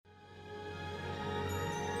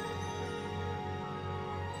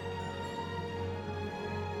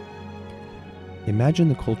Imagine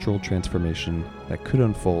the cultural transformation that could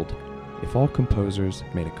unfold if all composers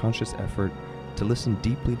made a conscious effort to listen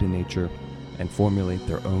deeply to nature and formulate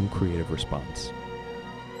their own creative response.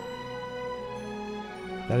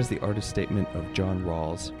 That is the artist statement of John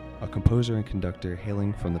Rawls, a composer and conductor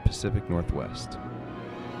hailing from the Pacific Northwest.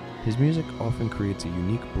 His music often creates a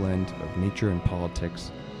unique blend of nature and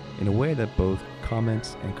politics in a way that both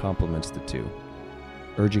comments and complements the two,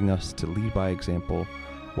 urging us to lead by example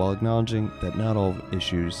while acknowledging that not all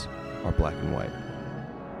issues are black and white.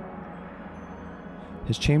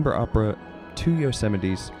 His chamber opera, Two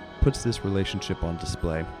Yosemites, puts this relationship on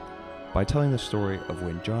display by telling the story of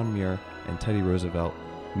when John Muir and Teddy Roosevelt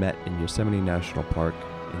met in Yosemite National Park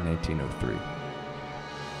in 1903.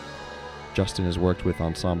 Justin has worked with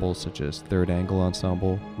ensembles such as Third Angle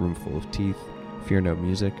Ensemble, Roomful of Teeth, Fear No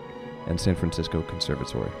Music, and San Francisco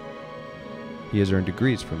Conservatory. He has earned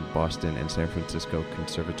degrees from Boston and San Francisco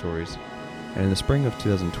conservatories, and in the spring of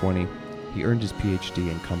 2020, he earned his PhD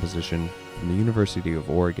in composition from the University of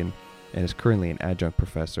Oregon and is currently an adjunct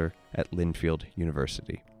professor at Linfield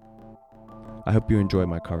University. I hope you enjoy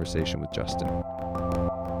my conversation with Justin.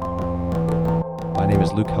 My name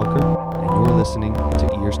is Luke Helker, and you're listening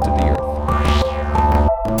to Ears to the Earth.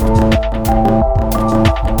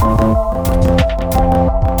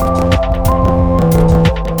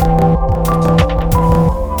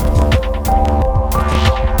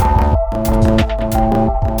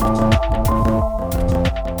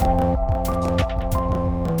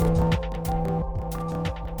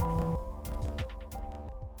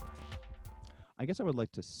 I guess I would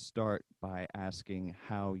like to start by asking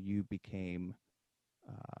how you became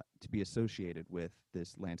to be associated with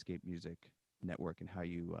this landscape music network and how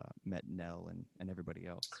you met Nell and everybody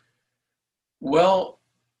else. Well,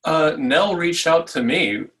 Nell reached out to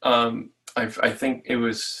me. I think it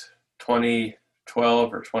was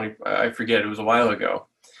 2012 or 20, I forget, it was a while ago.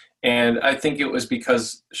 And I think it was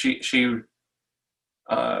because she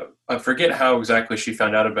I forget how exactly she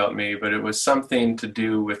found out about me, but it was something to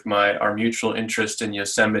do with our mutual interest in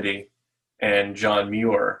Yosemite and John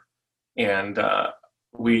Muir. And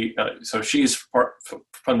so she's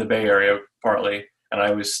from the Bay Area partly, and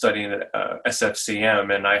I was studying at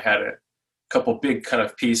SFCM, and I had a couple big kind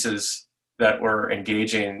of pieces that were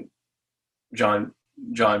engaging John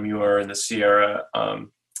Muir and the Sierra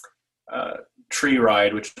Tree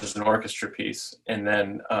Ride, which was an orchestra piece, and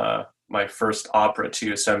then my first opera,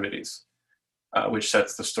 Two Yosemites, which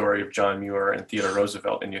sets the story of John Muir and Theodore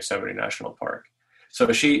Roosevelt in Yosemite National Park.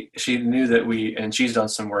 So she knew that and she's done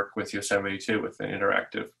some work with Yosemite too, with an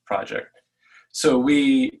interactive project. So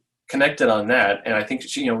we connected on that, and I think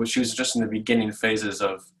she was just in the beginning phases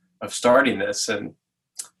of starting this, and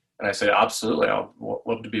I said, absolutely, I'll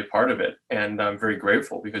love to be a part of it, and I'm very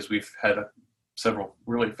grateful because we've had several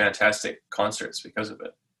really fantastic concerts because of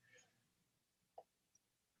it.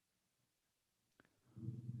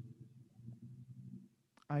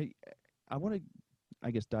 I want to, I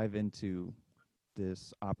guess, dive into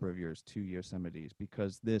this opera of yours, Two Yosemites,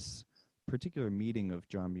 because this particular meeting of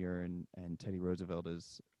John Muir and Teddy Roosevelt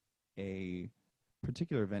is a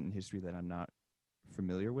particular event in history that I'm not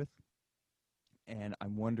familiar with. And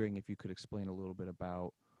I'm wondering if you could explain a little bit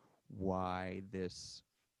about why the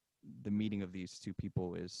meeting of these two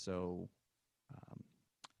people is so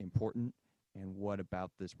important, and what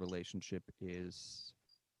about this relationship is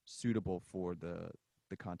suitable for the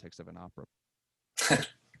context of an opera.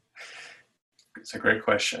 It's a great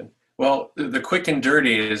question. Well, the quick and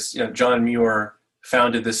dirty is, John Muir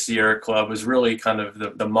founded the Sierra Club, was really kind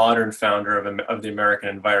of the modern founder of the American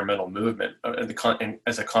environmental movement,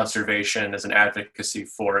 as a conservation, as an advocacy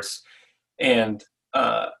force. And,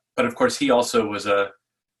 but of course, he also was a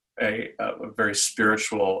very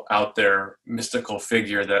spiritual, out there, mystical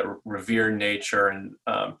figure that revered nature and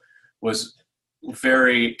was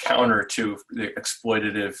very counter to the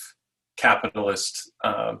exploitative capitalist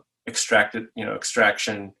extraction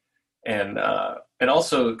and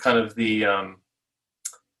also kind of the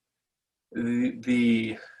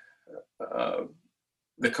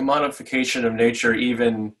commodification of nature,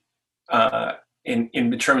 even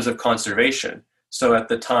in terms of conservation. So at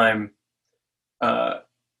the time,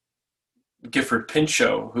 Gifford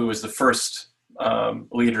Pinchot, who was the first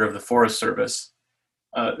leader of the Forest Service,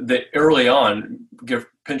 that early on,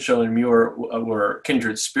 Pinchot and Muir were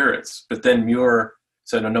kindred spirits, but then Muir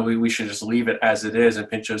said, no, we should just leave it as it is. And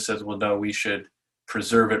Pinchot says, well, no, we should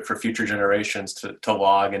preserve it for future generations to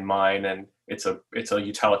log and mine, and it's a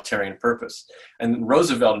utilitarian purpose. And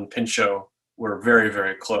Roosevelt and Pinchot were very,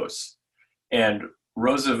 very close. And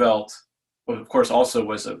Roosevelt, of course, also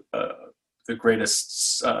was the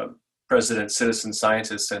greatest president citizen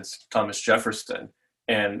scientist since Thomas Jefferson,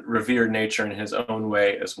 and revered nature in his own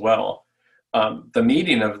way as well. The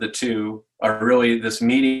meeting of the two are really this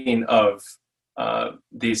meeting of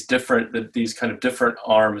these kind of different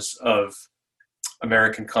arms of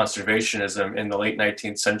American conservationism in the late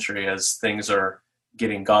 19th century, as things are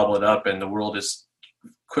getting gobbled up and the world is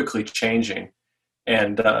quickly changing.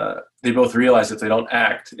 And they both realize if they don't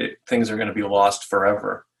act, things are going to be lost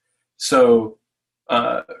forever. So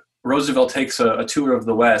Roosevelt takes a tour of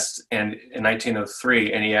the West and in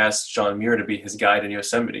 1903, and he asks John Muir to be his guide in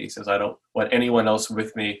Yosemite. He says, "I don't want anyone else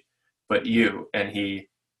with me but you." And he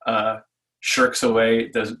shirks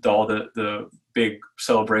away all the big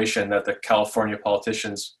celebration that the California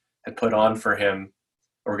politicians had put on for him,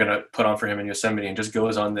 or were going to put on for him in Yosemite, and just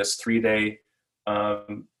goes on this 3-day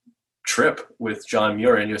trip with John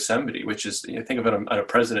Muir in Yosemite, which is, think of it as a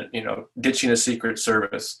president, ditching a Secret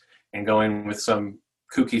Service and going with some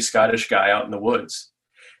kooky Scottish guy out in the woods.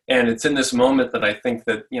 And it's in this moment that I think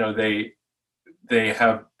that,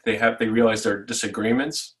 they realize their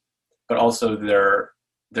disagreements, but also their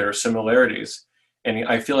similarities. And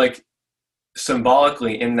I feel like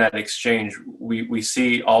symbolically in that exchange, we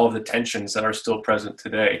see all of the tensions that are still present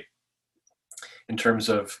today in terms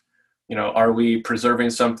of, are we preserving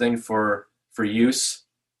something for use,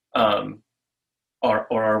 or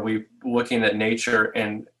are we looking at nature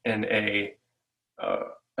in a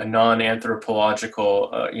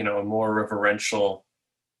non-anthropological, a more reverential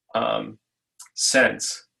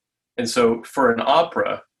sense? And so for an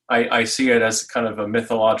opera, I see it as kind of a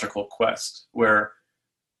mythological quest where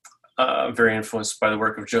very influenced by the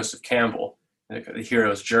work of Joseph Campbell, The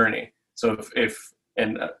Hero's Journey. So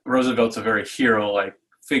and Roosevelt's a very hero-like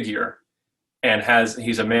figure, and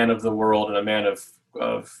he's a man of the world and a man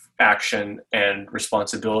of action and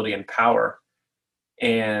responsibility and power.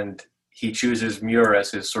 And he chooses Muir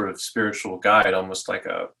as his sort of spiritual guide, almost like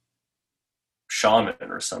a shaman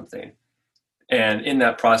or something. And in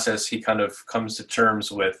that process, he kind of comes to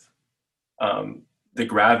terms with the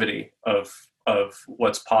gravity of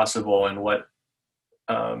what's possible and what,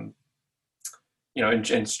 and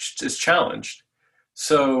is challenged.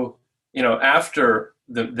 So, after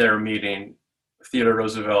their meeting, Theodore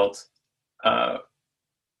Roosevelt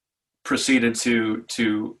proceeded to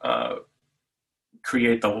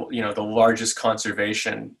create the largest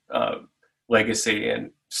conservation legacy,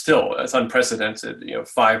 and still it's unprecedented.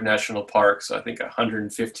 5 national parks, I think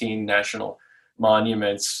 115 national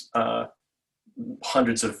monuments,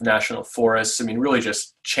 hundreds of national forests. I mean, really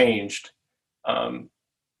just changed,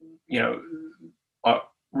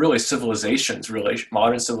 really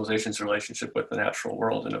modern civilization's relationship with the natural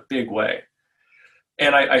world in a big way.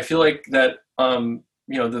 And I feel like that,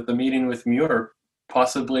 that the meeting with Muir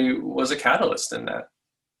possibly was a catalyst in that.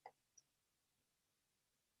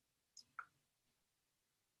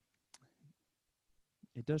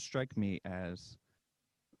 It does strike me as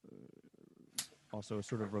also a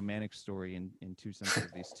sort of romantic story in two senses.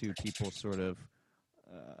 These two people sort of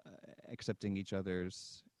accepting each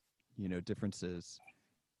other's, differences,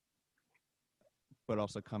 but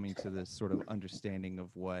also coming to this sort of understanding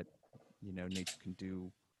of what, nature can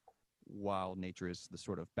do while nature is the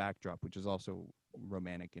sort of backdrop, which is also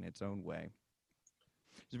romantic in its own way.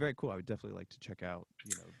 It's very cool. I would definitely like to check out,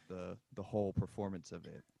 the whole performance of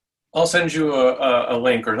it. I'll send you a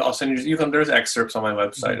link, or I'll send you. There's excerpts on my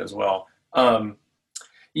website as well.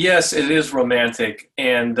 Yes, it is romantic,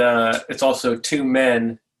 and it's also two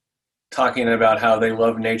men talking about how they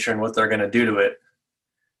love nature and what they're going to do to it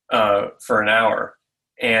for an hour,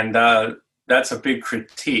 and that's a big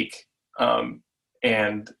critique.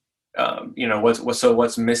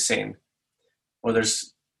 What's missing? Well,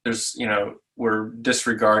 there's we're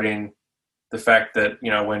disregarding the fact that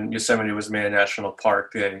when Yosemite was made a national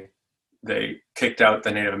park, they kicked out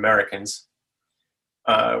the Native Americans.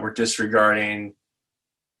 We're disregarding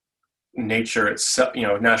nature itself,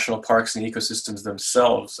 national parks and ecosystems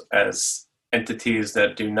themselves as entities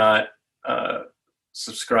that do not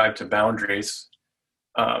subscribe to boundaries,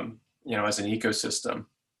 as an ecosystem.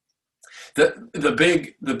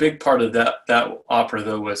 The big part of that opera,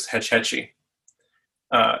 though, was Hetch Hetchy,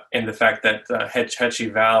 and the fact that Hetch Hetchy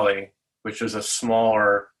Valley, which was a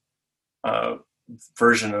smaller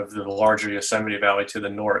version of the larger Yosemite Valley to the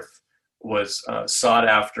north, was sought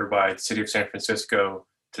after by the city of San Francisco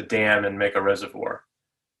to dam and make a reservoir.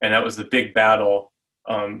 And that was the big battle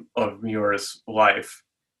of Muir's life.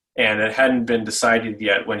 And it hadn't been decided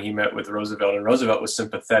yet when he met with Roosevelt. And Roosevelt was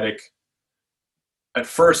sympathetic at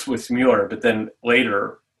first with Muir, but then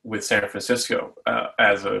later with San Francisco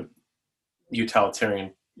as a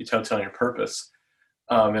utilitarian purpose.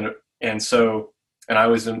 And I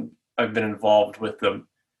was I've been involved with the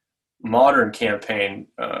modern campaign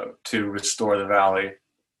to restore the valley.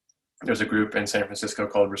 There's a group in San Francisco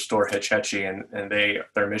called Restore Hetch Hetchy, and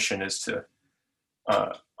their mission is to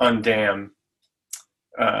undam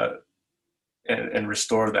and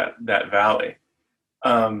restore that valley.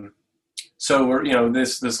 So we're,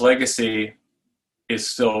 this legacy is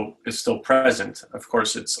still present. Of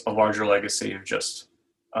course, it's a larger legacy of just,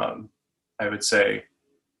 I would say,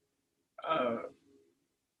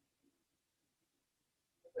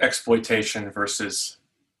 exploitation versus,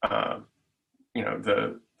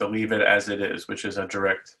 the leave it as it is, which is a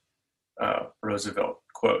direct Roosevelt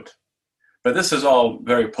quote. But this is all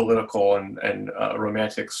very political and a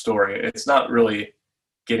romantic story. It's not really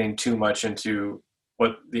getting too much into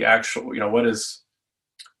what the actual, what is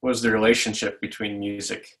the relationship between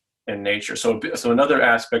music and nature. So another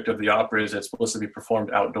aspect of the opera is it's supposed to be performed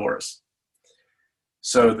outdoors.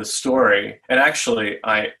 So the story, and actually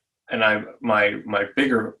my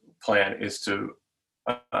bigger plan is to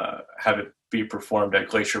have it be performed at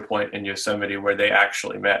Glacier Point in Yosemite, where they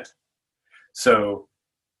actually met. So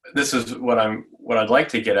this is what I'd like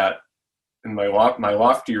to get at, and my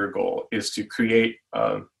loftier goal is to create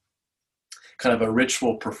kind of a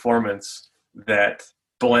ritual performance that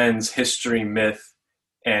blends history, myth,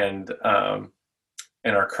 and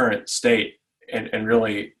our current state, and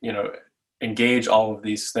really, engage all of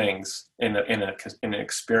these things in an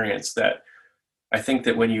experience that I think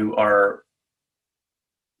that when you are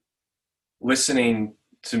listening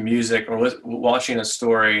to music or watching a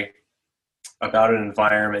story about an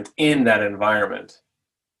environment, in that environment,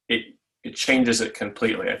 it changes it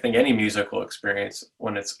completely. I think any musical experience,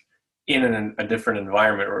 when it's in a different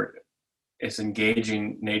environment or is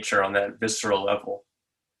engaging nature on that visceral level,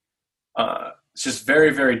 it's just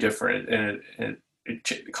very, very different. And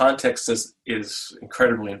context is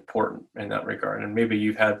incredibly important in that regard. And maybe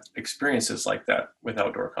you've had experiences like that with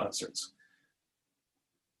outdoor concerts.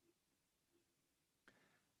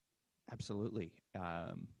 Absolutely.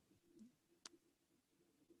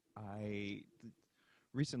 I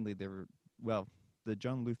recently the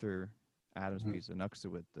John Luther Adams piece,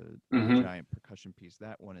 Inuksawit, the giant percussion piece,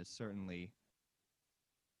 that one has certainly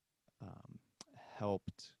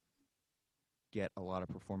helped get a lot of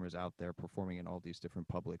performers out there performing in all these different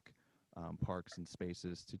public parks and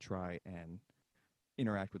spaces to try and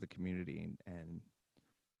interact with the community. And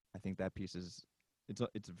I think that piece it's a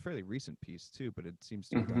fairly recent piece too, but it seems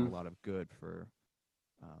to have done a lot of good for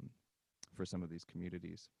some of these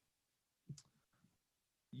communities.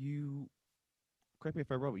 You, correct me if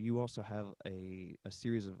I'm wrong, but you also have a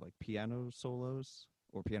series of like piano solos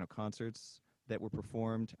or piano concerts that were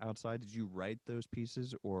performed outside. Did you write those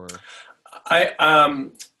pieces, or?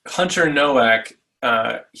 Hunter Nowak,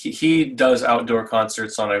 he does outdoor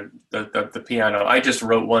concerts on the piano. I just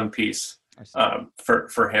wrote one piece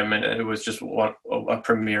for him, and it was just a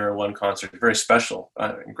premiere, one concert, very special,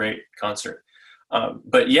 great concert.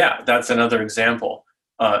 But yeah, that's another example.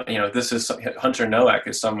 This is Hunter Nowak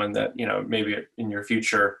is someone that, maybe in your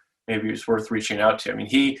future, maybe it's worth reaching out to. I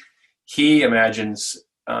mean, he imagines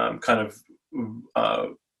kind of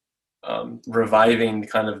reviving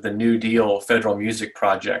kind of the New Deal federal music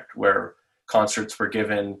project, where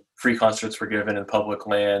free concerts were given in public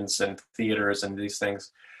lands and theaters and these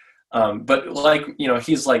things. But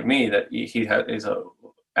he's like me, that he's a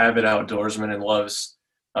avid outdoorsman and loves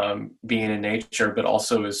being in nature, but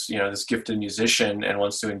also is, this gifted musician and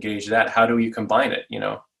wants to engage that. How do you combine it?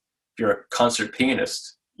 If you're a concert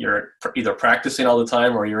pianist, you're either practicing all the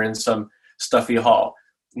time or you're in some stuffy hall.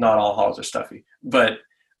 Not all halls are stuffy, but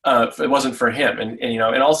it wasn't for him.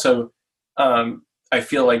 And also I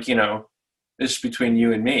feel like, this is between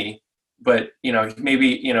you and me, but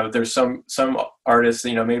maybe there's some artists,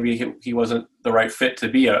 maybe he wasn't the right fit to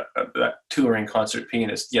be a touring concert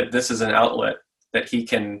pianist, yet this is an outlet that he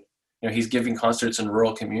can, he's giving concerts in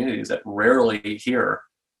rural communities that rarely hear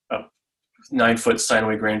a 9-foot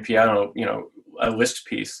Steinway grand piano, a Liszt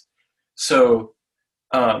piece. So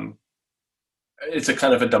it's a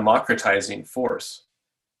kind of a democratizing force.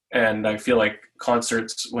 And I feel like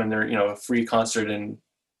concerts, when they're, a free concert in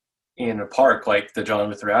a park like the John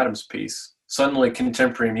Luther Adams piece, suddenly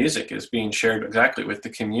contemporary music is being shared exactly with the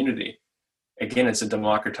community. Again, it's a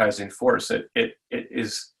democratizing force. It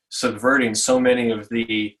is subverting so many of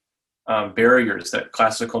the barriers that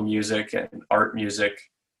classical music and art music,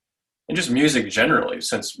 and just music generally,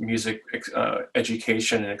 since music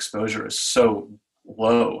education and exposure is so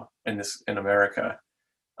low in America,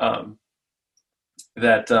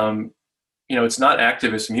 that it's not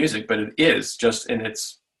activist music, but it is just in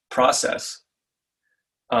its process.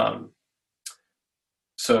 That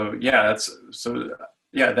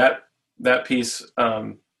that piece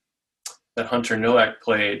that Hunter Nowak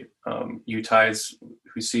played, "You Tides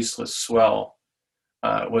Whose Ceaseless Swell,"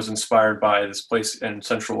 was inspired by this place in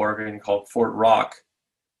Central Oregon called Fort Rock,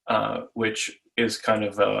 which is kind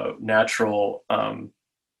of a natural kind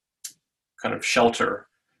of shelter,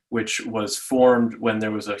 which was formed when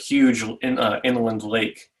there was a huge inland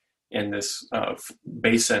lake in this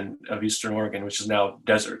basin of Eastern Oregon, which is now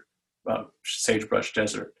desert, sagebrush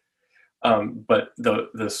desert. But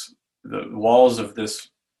the walls of this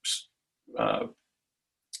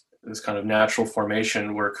this kind of natural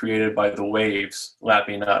formation were created by the waves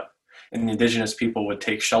lapping up, and the indigenous people would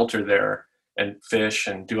take shelter there and fish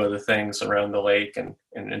and do other things around the lake and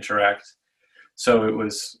interact. So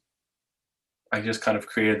I just kind of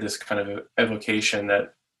created this kind of evocation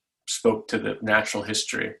that spoke to the natural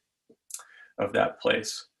history of that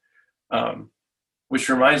place. Which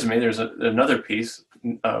reminds me, there's another piece,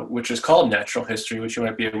 which is called Natural History, which you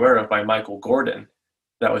might be aware of, by Michael Gordon,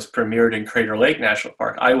 that was premiered in Crater Lake National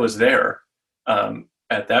Park. I was there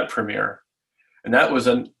at that premiere, and that was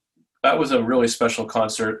a really special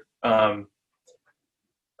concert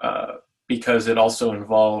because it also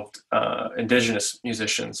involved indigenous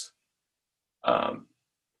musicians from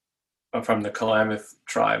the Klamath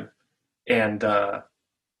tribe, and that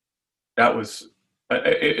was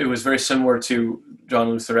it was very similar to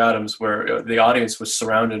John Luther Adams, where the audience was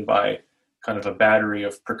surrounded by kind of a battery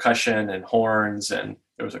of percussion and horns, and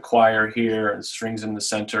there was a choir here and strings in the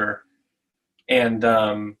center, and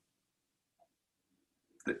the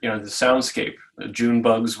soundscape. The June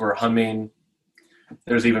bugs were humming.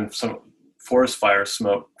 There's even some forest fire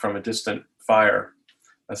smoke from a distant fire.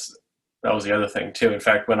 That was the other thing too. In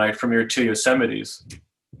fact, when I premiered Two Yosemites,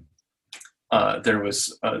 there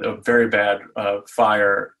was a very bad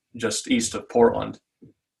fire just east of Portland,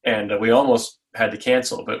 and we almost had to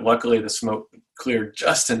cancel, but luckily the smoke cleared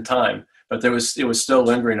just in time. But it was still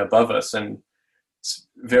lingering above us, and it's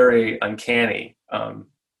very uncanny,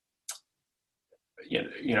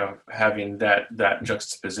 having that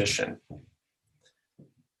juxtaposition.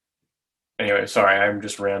 Anyway, sorry, I'm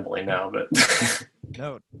just rambling now, but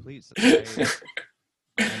no, please.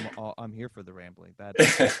 I'm here for the rambling.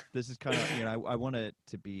 This is kind of, I want it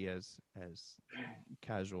to be as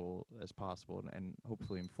casual as possible and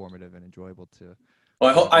hopefully informative and enjoyable to.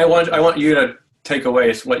 Well, I want you to take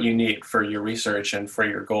away what you need for your research and for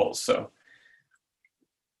your goals. So,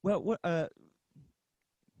 well,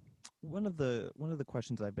 one of the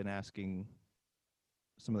questions I've been asking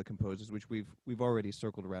some of the composers, which we've already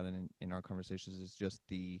circled around in our conversations, is just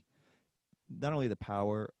not only the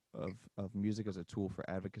power of music as a tool for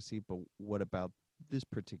advocacy, but what about this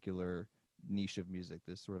particular niche of music,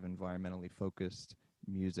 this sort of environmentally focused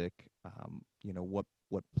music, what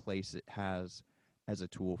place it has as a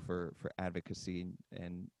tool for advocacy.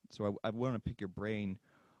 And so I want to pick your brain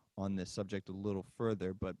on this subject a little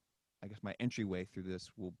further, but I guess my entryway through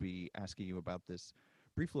this will be asking you about this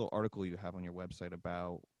brief little article you have on your website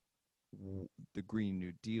about the Green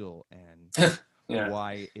New Deal and yeah.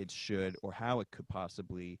 why it should, or how it could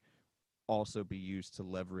possibly also be used to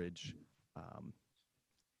leverage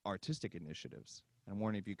artistic initiatives. I'm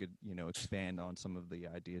wondering if you could, expand on some of the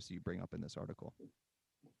ideas that you bring up in this article.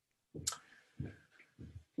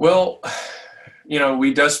 Well,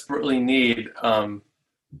 we desperately need a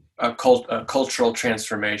cultural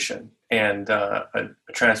transformation and a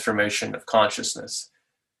transformation of consciousness.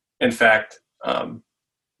 In fact,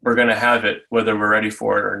 we're going to have it whether we're ready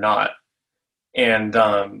for it or not. And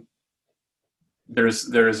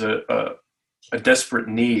there's a desperate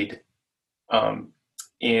need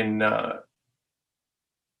in the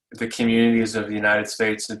communities of the United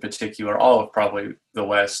States in particular, all of probably the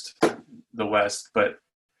West, but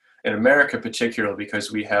in America particularly,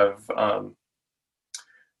 because we have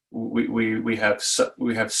we have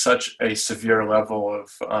such a severe level of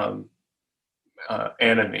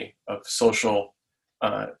enemy, of social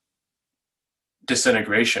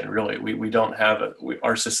disintegration. Really, we don't have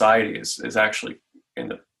our society is actually in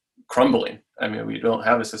the crumbling. I mean, we don't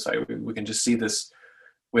have a society. We can just see this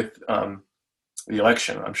with the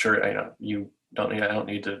election. I'm sure you don't need. I don't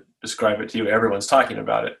need to describe it to you. Everyone's talking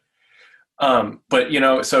about it. But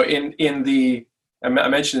so in the I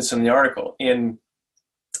mentioned this in the article. In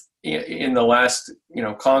the last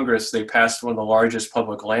Congress, they passed one of the largest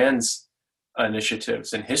public lands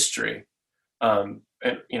initiatives in history. And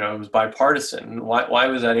it was bipartisan. Why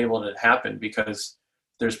was that able to happen? Because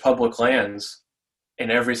there's public lands in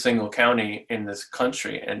every single county in this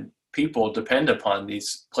country, and people depend upon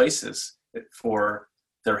these places for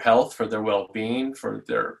their health, for their well-being, for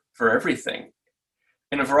everything,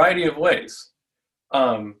 in a variety of ways.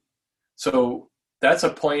 So that's a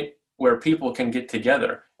point where people can get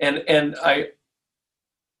together. And I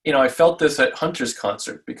felt this at Hunter's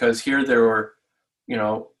concert, because here there were,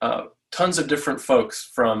 tons of different folks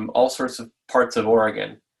from all sorts of parts of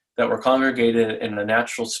Oregon that were congregated in a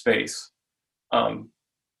natural space,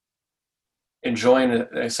 enjoying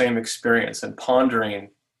the same experience and pondering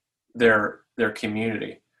their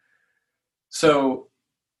community. So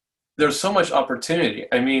there's so much opportunity.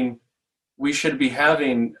 I mean, we should be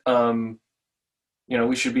having, and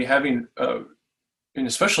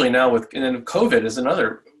especially now and then COVID is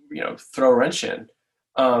another, throw a wrench in.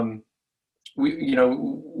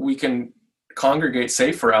 We can congregate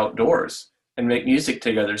safer outdoors and make music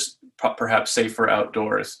together, perhaps safer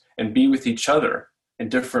outdoors, and be with each other in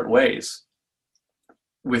different ways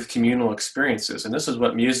with communal experiences. And this is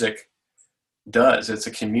what music does. It's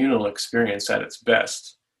a communal experience at its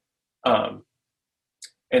best.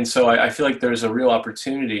 And so I feel like there's a real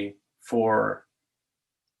opportunity for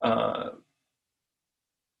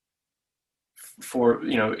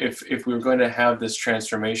if we were going to have this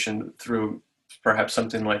transformation through perhaps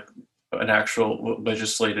something like an actual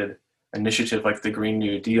legislated initiative like the Green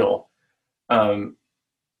New Deal,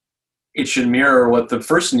 it should mirror what the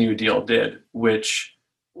first New Deal did, which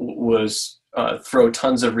was throw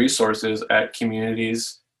tons of resources at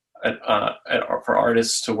communities, for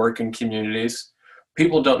artists to work in communities.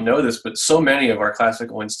 People don't know this, but so many of our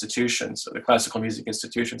classical institutions, the classical music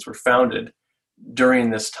institutions, were founded during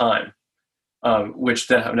this time, which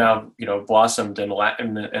then have now blossomed and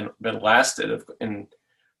been lasted. And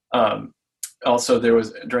also there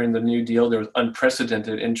was, during the New Deal, there was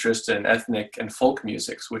unprecedented interest in ethnic and folk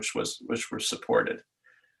musics, which were supported.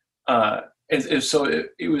 And so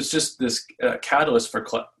it was just this catalyst for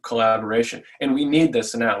collaboration, and we need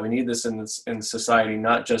this now. We need this in society,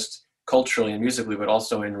 not just culturally and musically, but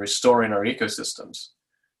also in restoring our ecosystems.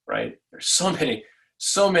 Right? There's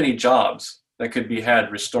so many jobs that could be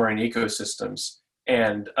had restoring ecosystems,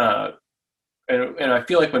 and I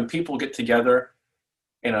feel like when people get together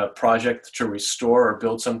in a project to restore or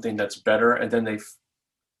build something that's better, and then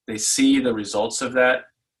they see the results of that,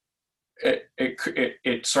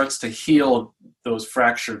 it starts to heal those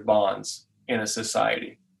fractured bonds in a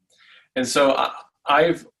society. And so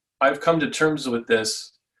I've come to terms with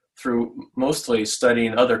this through mostly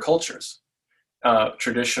studying other cultures,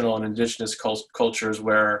 traditional and indigenous cultures,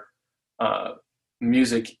 where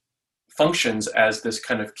music functions as this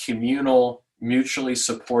kind of communal, mutually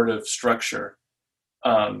supportive structure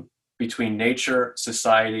between nature,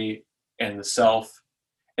 society, and the self.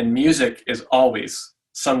 And music is always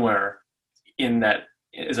somewhere in that,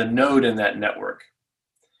 is a node in that network.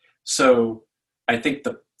 So I think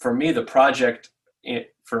for me, the project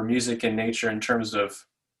for music and nature, in terms of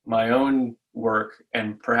my own work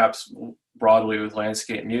and perhaps broadly with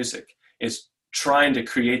landscape music, is trying to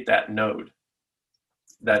create that node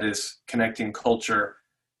that is connecting culture,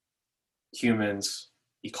 humans,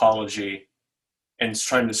 ecology, and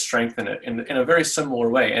trying to strengthen it in a very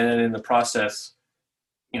similar way. And then in the process,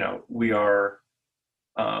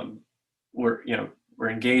 we're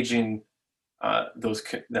engaging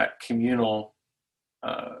that communal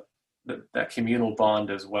bond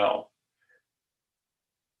as well.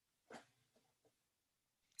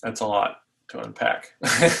 That's a lot to unpack.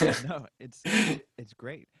 No, it's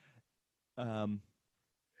great. Not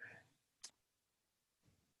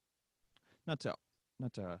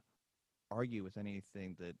to argue with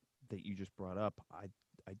anything that you just brought up. I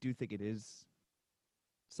do think it is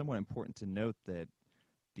somewhat important to note that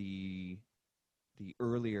the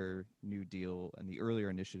earlier New Deal and the earlier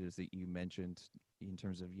initiatives that you mentioned in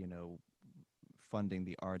terms of funding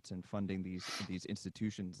the arts and funding these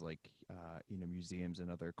institutions like museums and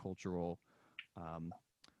other cultural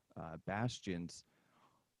bastions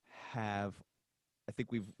have, I think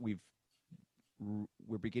we're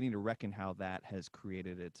beginning to reckon how that has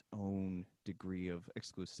created its own degree of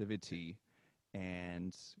exclusivity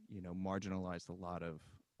and marginalized a lot of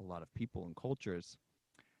people and cultures.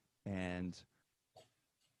 And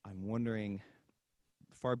I'm wondering,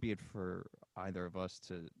 far be it for either of us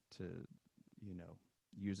to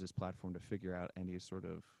use this platform to figure out any sort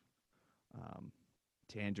of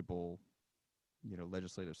tangible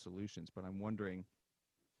legislative solutions, but I'm wondering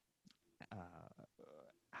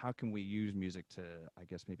how can we use music to, I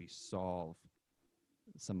guess, maybe solve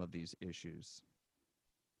some of these issues?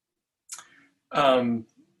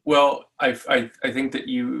 Well, I think that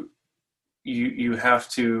you have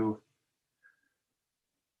to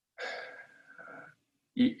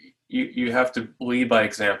you have to lead by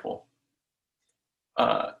example.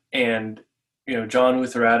 And John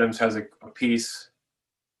Luther Adams has a piece.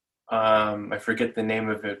 I forget the name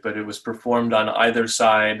of it, but it was performed on either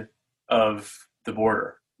side of the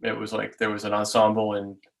border. It was like there was an ensemble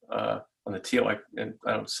in on the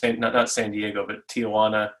not San Diego, but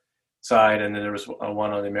Tijuana side, and then there was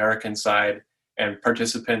one on the American side, and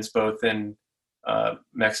participants both in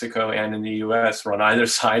Mexico and in the U.S. were on either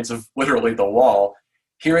sides of literally the wall,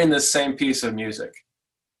 hearing this same piece of music.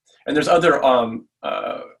 And there's other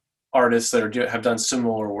artists that have done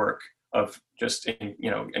similar work of just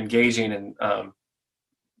engaging and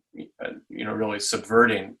really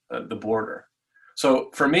subverting the border.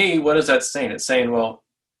 So for me, what is that saying? It's saying, well,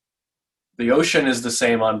 the ocean is the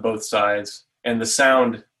same on both sides, and the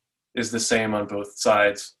sound is the same on both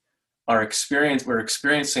sides. We're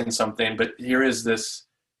experiencing something, but here is this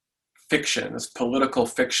fiction, this political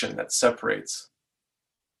fiction that separates.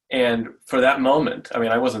 And for that moment, I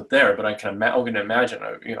mean, I wasn't there, but I can imagine.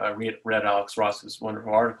 I read Alex Ross's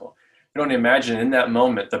wonderful article. You don't imagine in that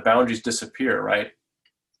moment the boundaries disappear, right?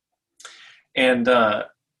 And I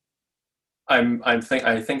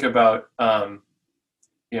think about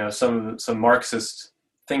some Marxist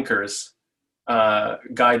thinkers,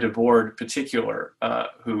 Guy Debord, particular,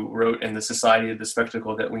 who wrote in The Society of the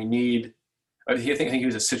Spectacle that we need. I think he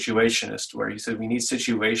was a situationist, where he said we need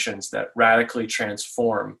situations that radically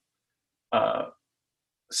transform art,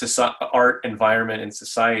 environment, and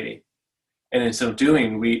society. And in so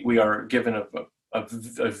doing, we are given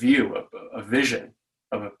a view, a vision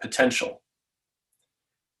of a potential.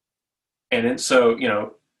 And so,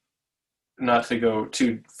 not to go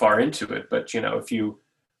too far into it, but if you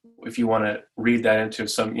want to read that into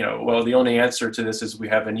some, well, the only answer to this is we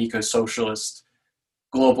have an eco-socialist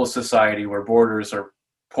global society where borders are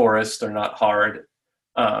porous, they're not hard.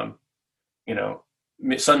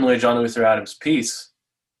 Suddenly John Luther Adams' piece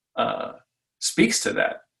speaks to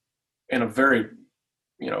that in a very,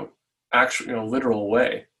 literal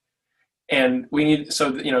way. And we need,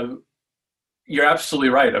 you're absolutely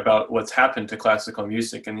right about what's happened to classical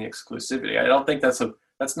music and the exclusivity. I don't think that's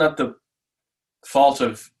not the fault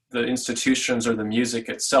of the institutions or the music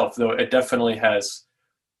itself, though it definitely has,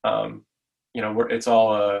 it's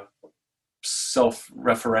all a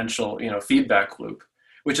self-referential, feedback loop,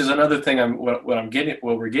 which is another thing what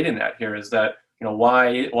we're getting at here is that,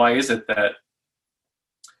 why is it that,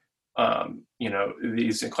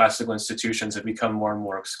 these classical institutions have become more and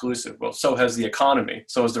more exclusive? Well, so has the economy,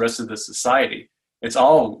 so has the rest of the society. It's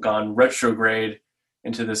all gone retrograde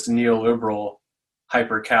into this neoliberal,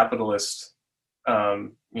 hyper-capitalist,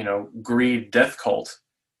 greed death cult.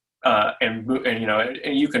 And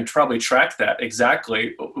you can probably track that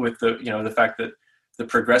exactly with the fact that the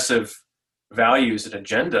progressive values and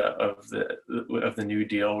agenda of the New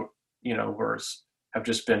Deal, have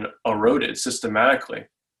just been eroded systematically.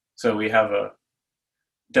 So we have a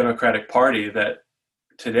Democratic Party that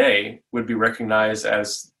today would be recognized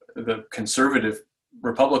as the conservative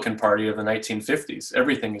Republican Party of the 1950s.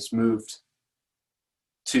 Everything is moved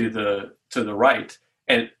to the right,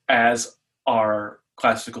 and as our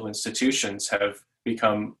classical institutions have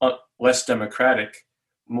become less democratic,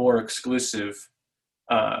 more exclusive,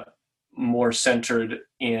 more centered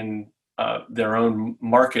in their own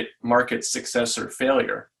market success or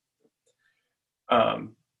failure.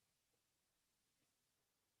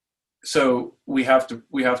 So we have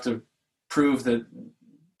to prove that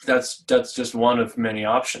that's just one of many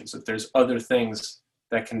options, that there's other things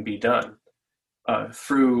that can be done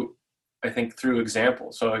through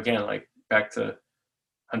example. So again, like back to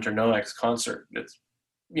Hunter Nowak's concert, it's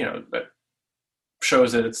that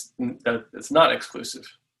shows that it's not exclusive,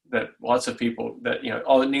 that lots of people, that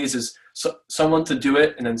all it needs is someone to do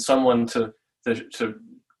it, and then someone to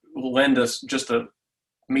lend us just a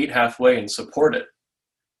meet halfway and support it,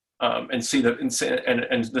 and see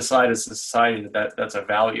and decide as a society that's a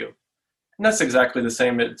value. And that's exactly the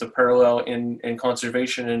same. It's a parallel in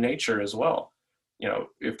conservation and nature as well.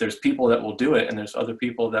 If there's people that will do it, and there's other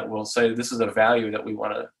people that will say this is a value that we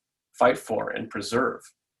want to fight for and preserve.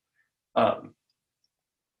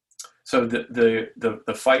 So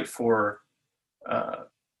the fight for,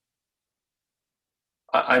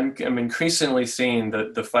 I'm increasingly seeing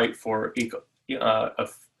the fight for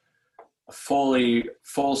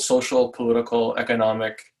full social, political,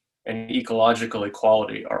 economic, and ecological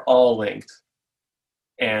equality are all linked,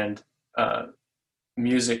 and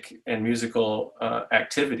music and musical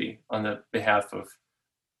activity on the behalf of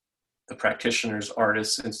the practitioners,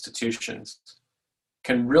 artists, institutions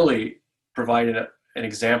can really provide an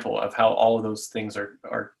example of how all of those things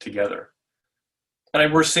are together.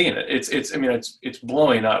 And we're seeing it. It's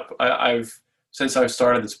blowing up. Since I've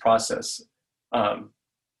started this process,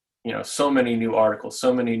 so many new articles,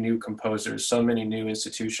 so many new composers, so many new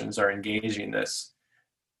institutions are engaging this.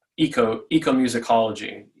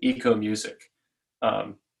 ecomusicology, eco music,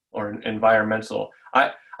 or environmental.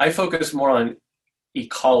 I focus more on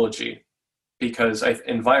ecology because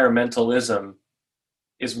environmentalism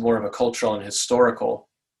is more of a cultural and historical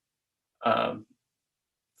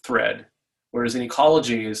thread, whereas in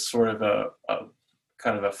ecology is sort of a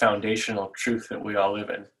kind of a foundational truth that we all live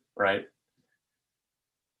in, right?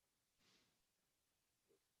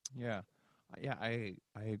 Yeah, yeah, I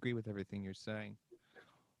agree with everything you're saying.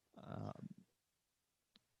 Um,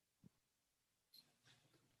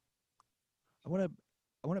 I want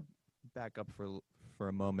to back up for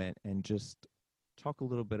a moment and just talk a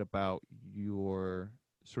little bit about your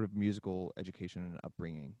sort of musical education and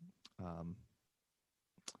upbringing. Um,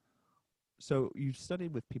 so you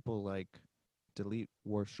studied with people like Dalit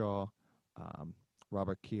Warshaw, um,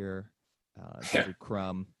 Robert Keir, Yeah, David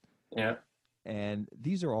Crumb, yeah. and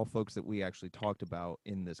these are all folks that we actually talked about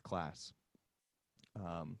in this class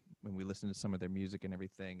when we listened to some of their music and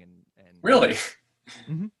everything. And Really?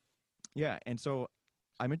 Mhm. Yeah, and so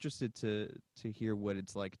I'm interested to hear what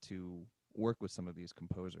it's like to work with some of these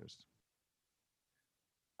composers.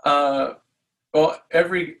 Uh, well,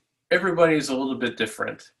 everybody's a little bit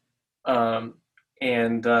different, um,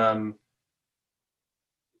 and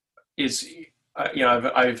is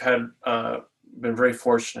I've had been very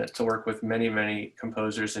fortunate to work with many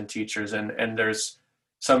composers and teachers, and there's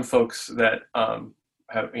some folks that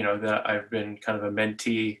have that I've been kind of a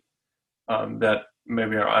mentee, that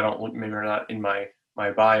maybe are not in my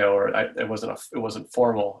bio, or it wasn't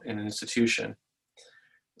formal in an institution.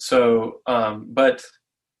 So, but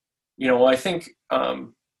I think,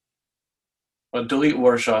 well, Dalit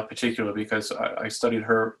Warshaw in particular, because I studied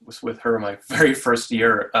was with her my very first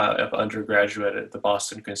year of undergraduate at the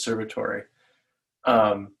Boston Conservatory.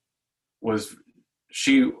 Um, was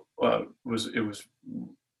she was it was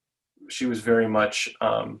She was very much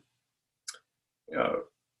uh,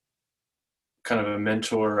 kind of a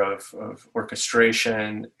mentor of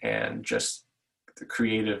orchestration and just the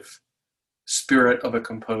creative spirit of a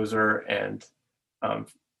composer, and um,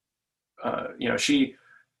 she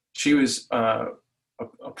was a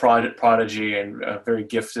prodigy and a very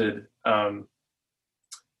gifted uh,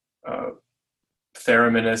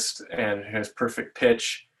 thereminist, and has perfect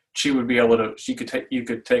pitch. She would be able to. You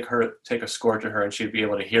could take a score to her, and she'd be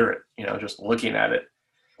able to hear it. Just looking at it.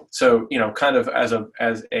 So kind of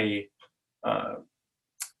uh,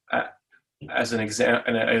 as an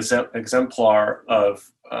exemplar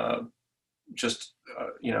of just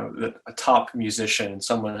a top musician, and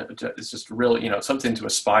someone that is just really something to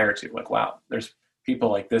aspire to. Like, wow, there's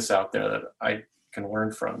people like this out there that I can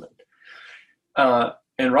learn from.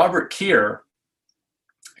 And Robert Keir,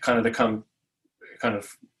 kind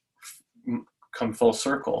of come full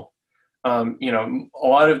circle. A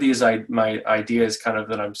lot of these my ideas kind of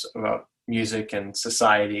that I'm about music and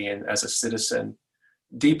society and as a citizen,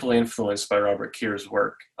 deeply influenced by Robert Keir's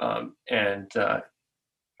work. And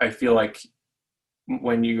I feel like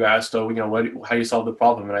when you asked, how do you solve the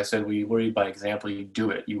problem? And I said, well, you lead by example, you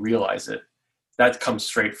do it, you realize it. That comes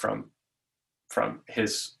straight from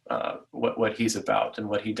his, what he's about and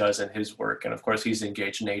what he does in his work. And of course, he's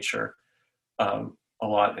engaged nature a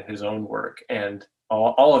lot in his own work, and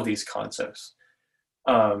all of these concepts.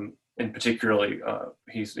 And particularly,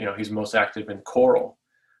 he's most active in choral,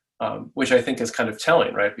 which I think is kind of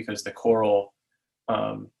telling, right? Because the choral,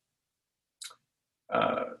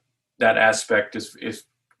 that aspect is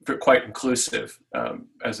quite inclusive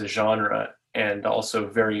as a genre, and also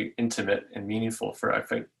very intimate and meaningful for, I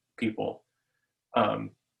think, people.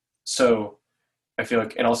 So I feel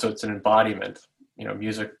like, and also it's an embodiment.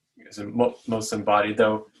 Music is most embodied,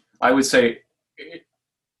 though I would say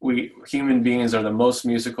we human beings are the most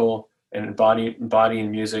musical and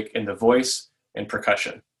embodying music in the voice and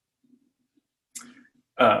percussion.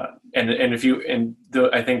 I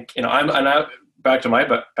think I'm back to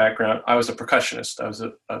my background. I was a percussionist. I was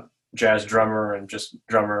a jazz drummer and just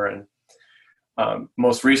drummer, and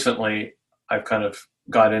most recently I've kind of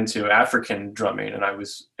got into African drumming, and I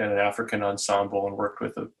was in an African ensemble and worked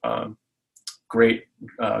with a great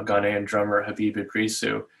Ghanaian drummer, Habib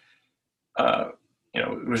Idrisu.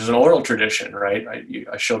 Which is an oral tradition, right?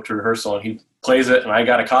 I show up to rehearsal and he plays it and I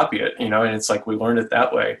got to copy it, and it's like we learned it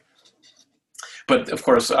that way. But of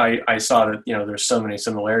course, I saw that, there's so many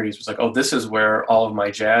similarities. It's like, oh, this is where all of my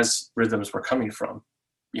jazz rhythms were coming from.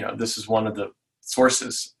 This is one of the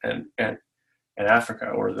sources in Africa,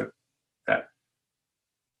 or that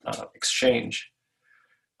exchange.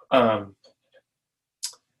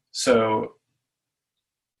 So,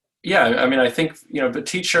 yeah, I mean, I think, the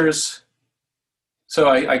teachers.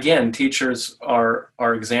 So teachers are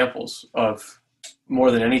examples of more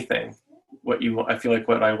than anything, I feel like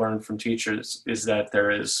what I learned from teachers is that there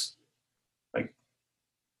is like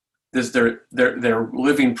this, they're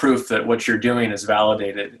living proof that what you're doing is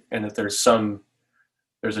validated, and that there's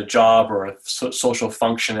a job or a social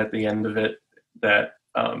function at the end of it, that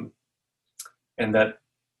and that,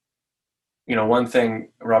 you know, one thing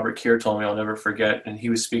Robert Keir told me I'll never forget, and he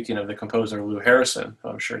was speaking of the composer Lou Harrison, who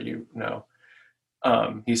I'm sure you know.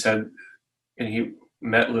 He said, and he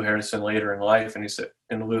met Lou Harrison later in life, and he said,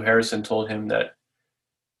 and Lou Harrison told him that,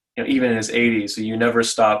 you know, even in his 80s, you never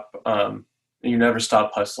stop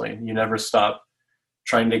hustling, you never stop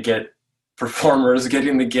trying to get performers,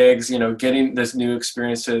 getting the gigs, you know, getting this new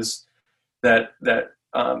experiences. That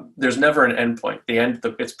there's never an end point.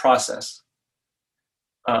 It's process.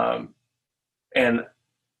 And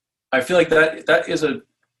I feel like that is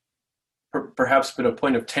perhaps been a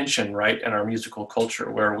point of tension, right, in our musical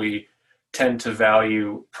culture, where we tend to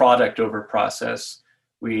value product over process.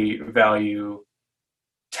 We value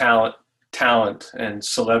talent and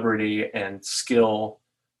celebrity and skill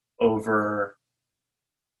over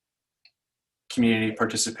community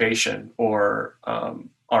participation, or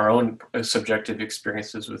our own subjective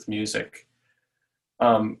experiences with music.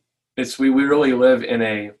 We really live in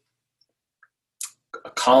a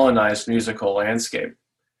colonized musical landscape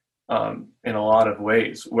in a lot of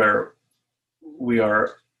ways, where we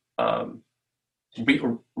are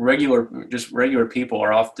regular people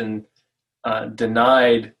are often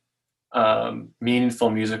denied meaningful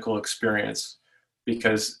musical experience,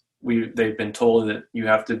 because they've been told that you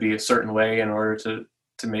have to be a certain way in order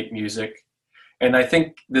to make music. And I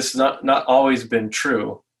think this has not always been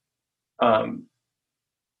true, and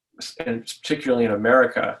particularly in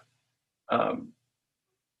America.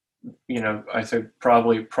 You know, I think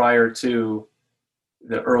probably prior to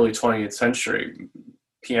the early 20th century,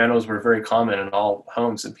 pianos were very common in all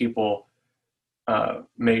homes, and people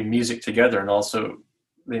made music together, and also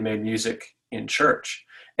they made music in church.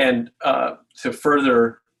 And to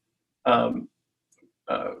further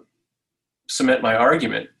cement my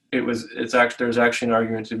argument, there's actually an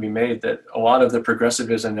argument to be made that a lot of the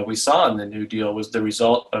progressivism that we saw in the New Deal was the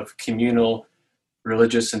result of communal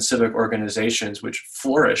religious and civic organizations which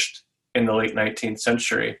flourished in the late 19th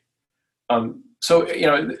century. So, you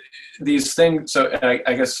know, these things, so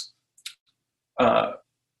I guess all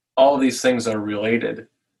of these things are related.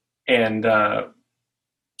 And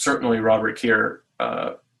certainly Robert Keir,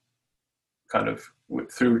 kind of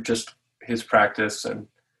through just his practice and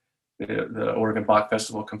the Oregon Bach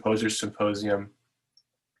Festival Composers Symposium,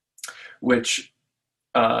 which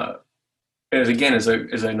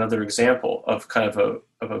is another example of kind of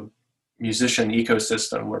a musician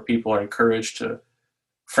ecosystem where people are encouraged to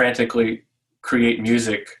frantically create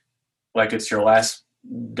music like it's your last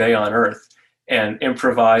day on earth, and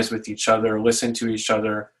improvise with each other, listen to each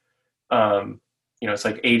other. You know, it's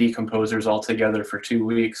like 80 composers all together for 2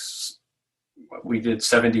 weeks. We did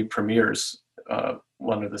 70 premieres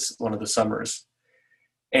one of the summers,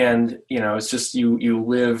 and you know, it's just you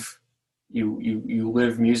live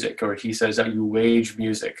music, or he says that you wage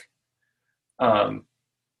music.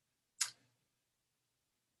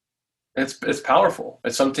 It's powerful.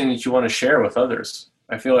 It's something that you want to share with others.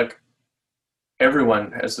 I feel like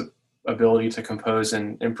everyone has the ability to compose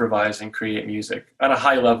and improvise and create music at a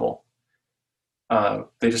high level.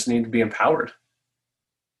 They just need to be empowered.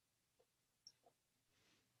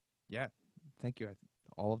 Yeah, thank you.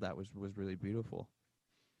 All of that was really beautiful.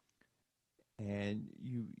 And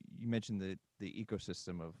you mentioned the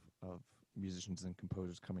ecosystem of musicians and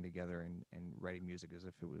composers coming together and writing music as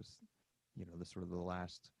if it was, you know, the sort of the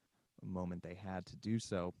last moment they had to do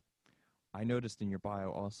so. I noticed in your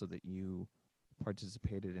bio also that you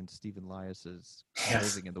participated in Stephen Lias's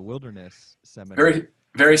Composing in the Wilderness seminar. Very,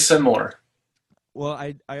 very similar. Well,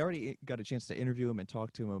 I already got a chance to interview him and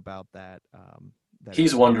talk to him about that.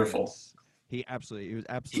 He's wonderful. He was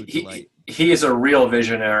absolutely delight. He is a real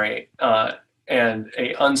visionary and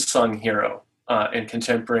a unsung hero in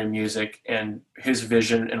contemporary music, and his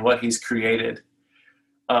vision and what he's created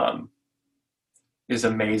is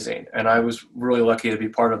amazing. And I was really lucky to be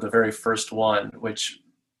part of the very first one, which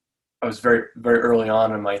I was very, very early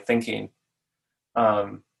on in my thinking.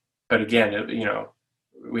 But again, you know,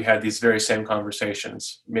 we had these very same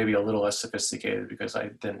conversations, maybe a little less sophisticated because I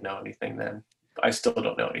didn't know anything then. I still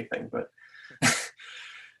don't know anything, but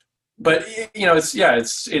but you know,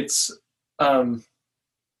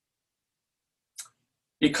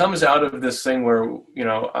 it comes out of this thing where, you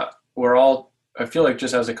know, we're all, I feel like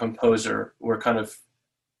just as a composer, we're kind of,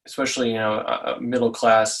 especially, you know, a middle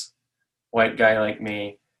class white guy like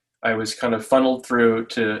me, I was kind of funneled through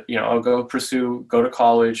to, you know, I'll go to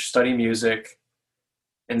college, study music,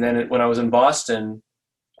 And then when I was in Boston,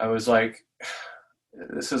 I was like,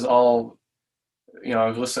 this is all, I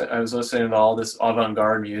was listening to all this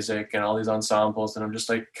avant-garde music and all these ensembles, and I'm just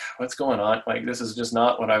like, what's going on? Like, this is just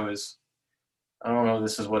not what I don't know,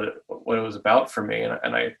 this is what it was about for me.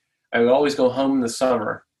 And I would always go home in the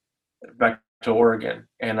summer back to Oregon,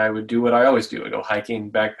 and I would do what I always do. I go hiking,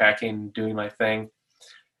 backpacking, doing my thing.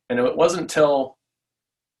 And it wasn't until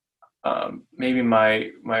maybe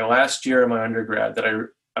my last year of my undergrad that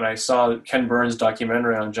I saw Ken Burns'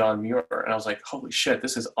 documentary on John Muir, and I was like, holy shit,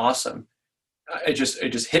 this is awesome. It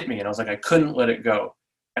just hit me, and I was like, I couldn't let it go.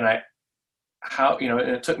 And and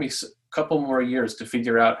it took me a couple more years to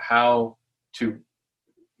figure out how to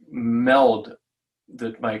meld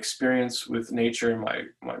my experience with nature and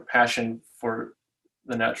my passion for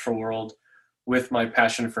the natural world with my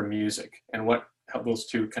passion for music and how those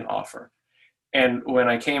two can offer. And when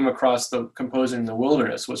I came across the Composing in the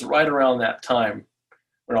Wilderness was right around that time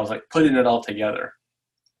when I was like putting it all together.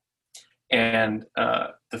 And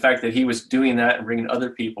the fact that he was doing that and bringing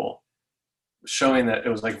other people, showing that it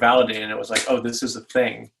was like validating, it was like, oh, this is a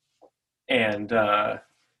thing. And now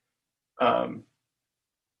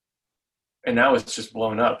it's just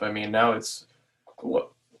blown up. I mean, now it's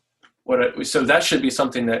so that should be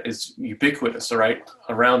something that is ubiquitous, right,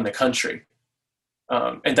 around the country.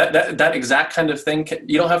 And that exact kind of thing,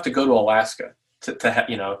 you don't have to go to Alaska to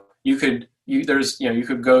you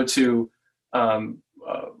could go to a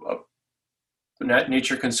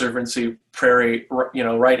Nature Conservancy prairie,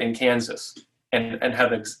 right in Kansas, and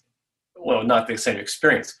have not the same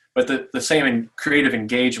experience, but the same creative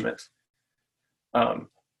engagement.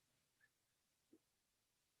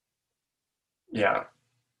 Yeah.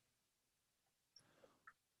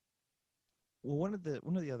 Well, one of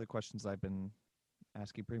the other questions I've been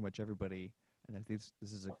asking pretty much everybody, and I think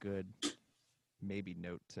this is a good maybe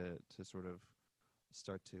note to sort of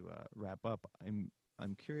start to wrap up.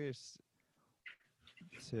 I'm curious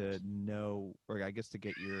to know, or I guess to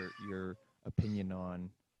get your opinion on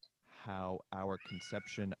how our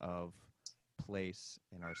conception of place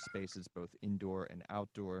and our spaces, both indoor and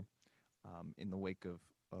outdoor, in the wake of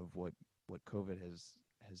what COVID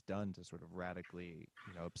has done to sort of radically,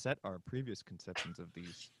 upset our previous conceptions of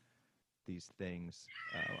these things.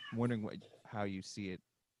 I'm wondering how you see it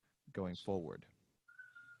going forward.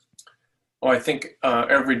 Well, I think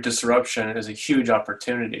every disruption is a huge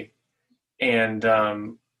opportunity. And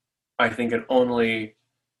I think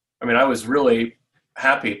I was really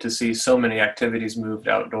happy to see so many activities moved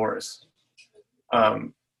outdoors.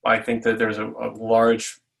 I think that there's a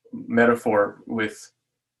large metaphor with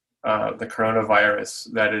the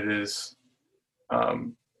coronavirus, that it is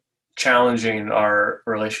challenging our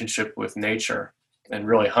relationship with nature and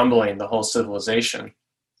really humbling the whole civilization.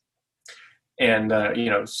 And,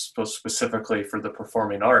 specifically for the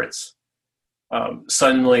performing arts,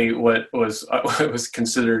 suddenly what was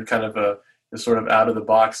considered kind of a sort of out of the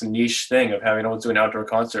box niche thing of having to do an outdoor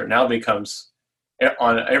concert now becomes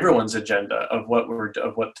on everyone's agenda of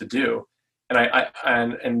what to do.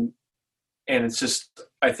 And it's just,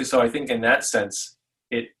 I think in that sense,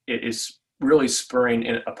 it is really spurring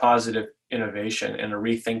in a positive innovation and a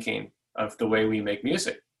rethinking of the way we make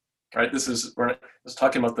music, right? We're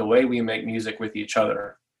talking about the way we make music with each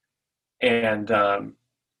other. And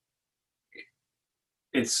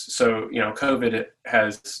COVID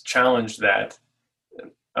has challenged that,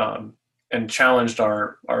 and challenged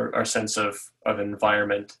our sense of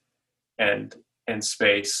environment and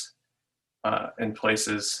space and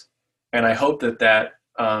places. And I hope that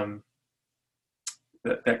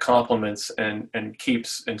complements and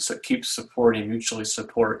keeps supporting, mutually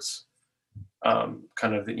supports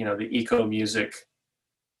kind of the eco music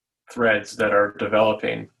threads that are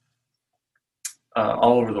developing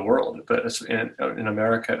all over the world, but in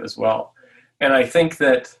America as well. And I think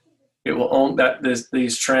that it will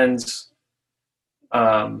these trends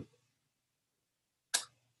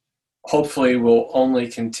hopefully will only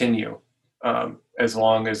continue as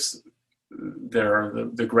long as there are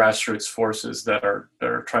the grassroots forces that are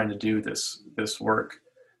trying to do this work.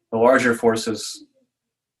 The larger forces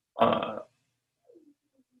are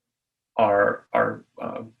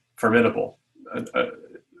formidable.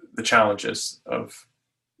 The challenges of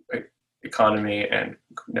economy and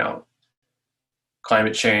now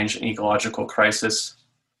climate change and ecological crisis.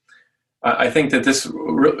 I think that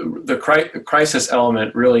the crisis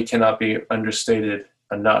element really cannot be understated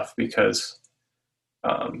enough, because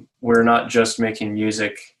we're not just making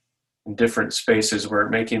music in different spaces, we're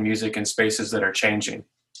making music in spaces that are changing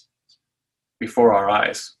before our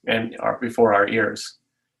eyes and before our ears.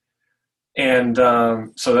 And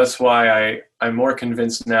so that's why I'm more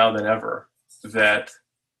convinced now than ever that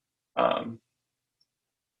um,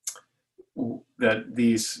 that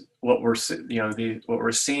these what we're what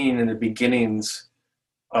we're seeing in the beginnings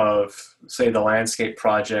of, say, the landscape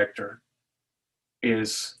project, or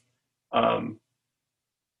is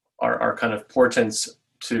are kind of portents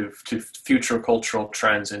to future cultural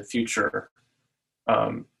trends and future.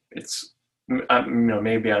 It's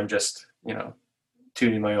maybe I'm just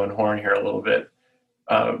tooting my own horn here a little bit,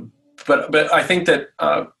 but I think that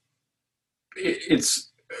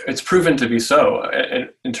it's proven to be so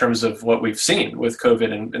in terms of what we've seen with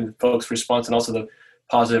COVID and folks' response, and also the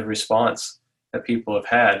positive response that people have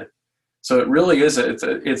had. So it really is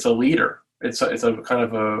it's a leader. It's a kind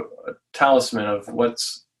of a talisman of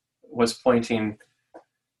what's pointing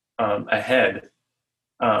ahead,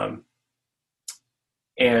 and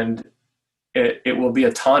it will be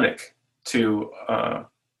a tonic to a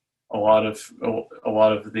lot of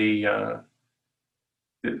the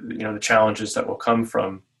the challenges that will come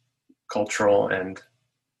from cultural and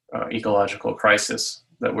ecological crisis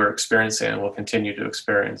that we're experiencing and will continue to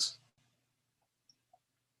experience.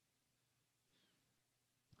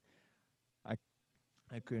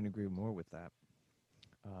 I couldn't agree more with that.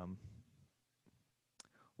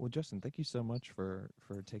 Well, Justin, thank you so much for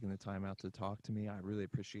taking the time out to talk to me. I really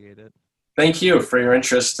appreciate it. Thank you for your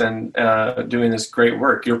interest in doing this great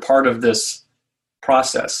work. You're part of this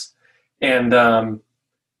process. And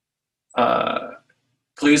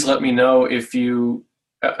please let me know if you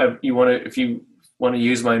want to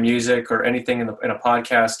use my music or anything in a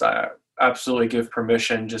podcast. I absolutely give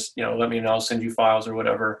permission. Just let me know. I'll send you files or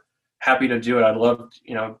whatever. Happy to do it. I'd love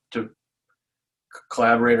to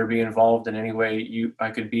collaborate or be involved in any way I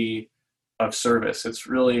could be of service. It's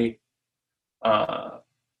really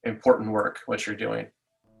important work what you're doing.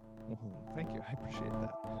 Thank you. I appreciate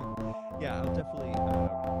that. Yeah, I'll definitely